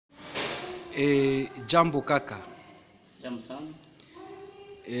Jambo kaka. Jambo sana.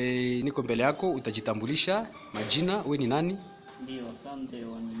 Niko mbele yako, utajitambulisha majina, we ni nani? Ndio, asante,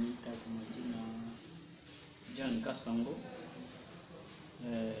 wananiita kwa majina John Kasongo.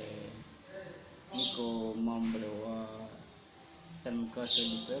 Niko membre wa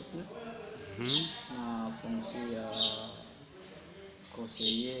Peuple na fonction ya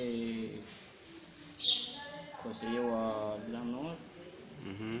conseiller wa Nord.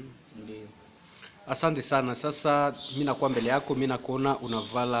 Ndio. Asante sana. Sasa mimi nakuwa mbele yako, mimi nakuona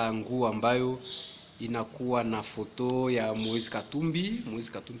unavala nguo ambayo inakuwa na foto ya Moïse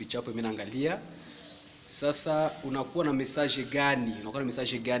Katumbi chapo mimi naangalia. Sasa unakuwa na message gani? Unakuwa na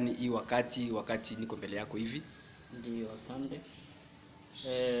message gani hii wakati niko mbele yako hivi? Ndio, asante.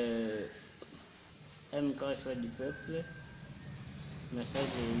 Choix du Peuple.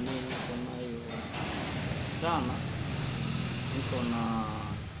 Message yenyewe niko nayo sana. Niko na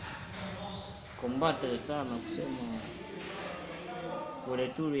combattre sana kusema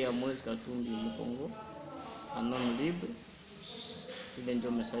retour ya Moïse Katumbi Mkongo anon libre. Ile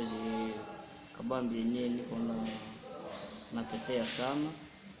ndio message kabambi yenyewe niko natetea sana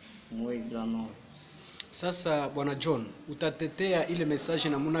Moïse Nord. Sasa bwana John, utatetea ile message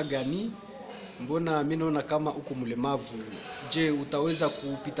namna gani? Mbona mimi naona kama uko mlemavu. Je, utaweza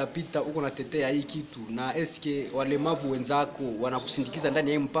kupita uko natetea hii kitu, na eske walemavu wenzako wanakusindikiza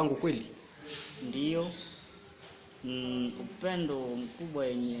ndani ya hii mpango kweli? Ndio. Upendo mkubwa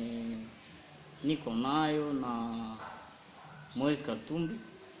yenye niko nayo na Moïse Katumbi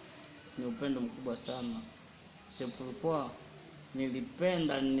ni upendo mkubwa sana. C'est pourquoi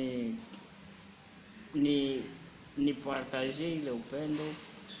nilipenda ni partager ile upendo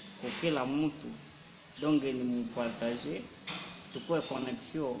kwa kila mtu. Donc ni mpartager, tukue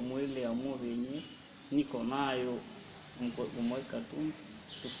connexion mwile amour yenye niko nayo Moïse Katumbi.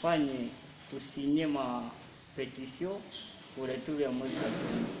 Tufanye tusinye ma pétition pour retour ya Moïse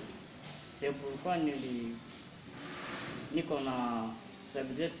Katumbi. C'est pourquoi niko na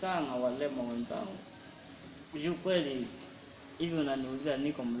sabide sana walema wenzangu. Juu kweli hivi unaniuliza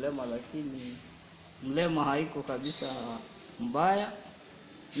niko mlema, lakini mlema haiko kabisa mbaya.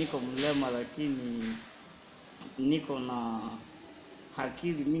 Niko mlema lakini niko na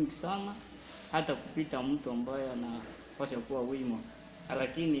akili mingi sana, hata kupita mtu ambaye anapaswa kuwa wima.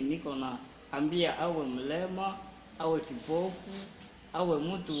 Lakini niko na ambia awe mlema, awe kipofu, awe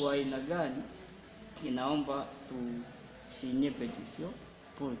mtu wa aina gani, inaomba tusinye petition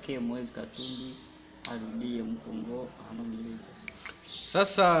pour que Moïse Katumbi arudie Mkongo anomlibe.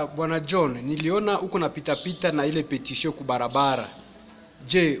 Sasa bwana John, niliona uko napita na ile petition kubarabara.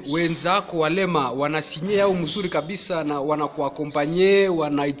 Je, wenzako walema wanasinye au mzuri kabisa na wanakuakompanye,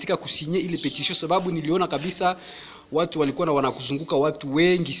 wanaitika kusinye ile petition? Sababu niliona kabisa watu walikuwa na wanakuzunguka, watu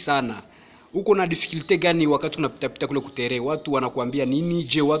wengi sana. Uko na difficulty gani wakati unapita kule kutere? Watu wanakuambia nini?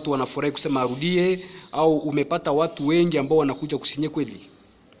 Je, watu wanafurahi kusema arudie, au umepata watu wengi ambao wanakuja kusinye kweli?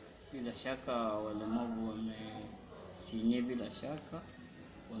 Bila shaka walemavu wamesinye, bila shaka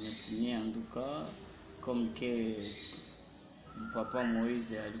wamesinye anduka komke. Papa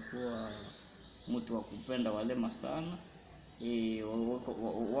Moïse alikuwa mtu wa kupenda walema sana.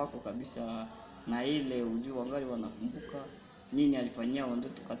 Wako kabisa na ile ujue, wangali wanakumbuka nini alifanyia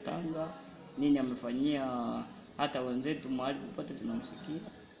wenzetu Katanga, nini amefanyia hata wenzetu mahali popote tunamsikia.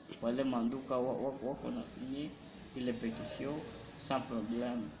 Walema anduka wako na sinye ile petition sans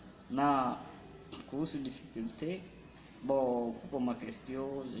problème. Na kuhusu difficulté, kuko ma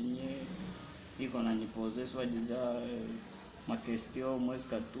question zenye iko na nipoze soit déjà ma question Moïse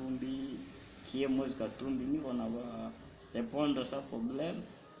Katumbi, qui est Moïse Katumbi, niko na répondre sans problème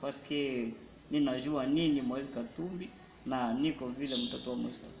parce que ninajua nini Moïse Katumbi na niko vile mtoto wa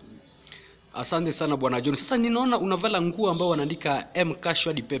Moïse Katumbi. Asante sana bwana John. Sasa ninaona unavala nguo ambao wanaandika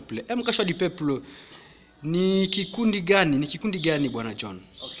Choix du Peuple. Choix du Peuple ni kikundi gani? Ni kikundi gani bwana John?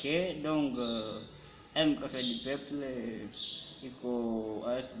 Okay, donc Choix du Peuple iko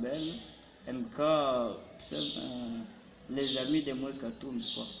ASBL, les amis de Moïse Katumbi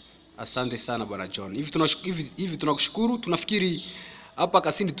kwa. Asante sana bwana John. Hivi tunakushukuru. Tunafikiri hapa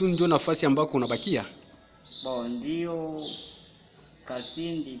Kasindi tu ndio nafasi ambako unabakia. Ndio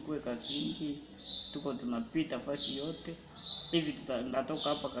Kasindi, kwa Kasindi tuko tunapita fasi yote. Hivi ndatoka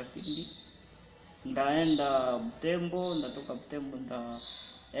hapa Kasindi, ndaenda Butembo, ndatoka Butembo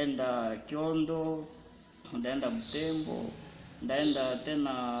ndaenda Kiondo, ndaenda Butembo, ndaenda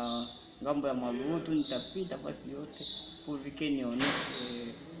tena ngambo ya Malutu. Nitapita fasi yote pour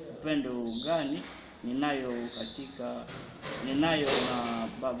nionyeshe upendo gani ninayo na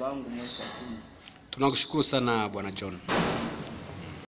baba yangu Moïse Katumbi. Tunakushukuru sana bwana John.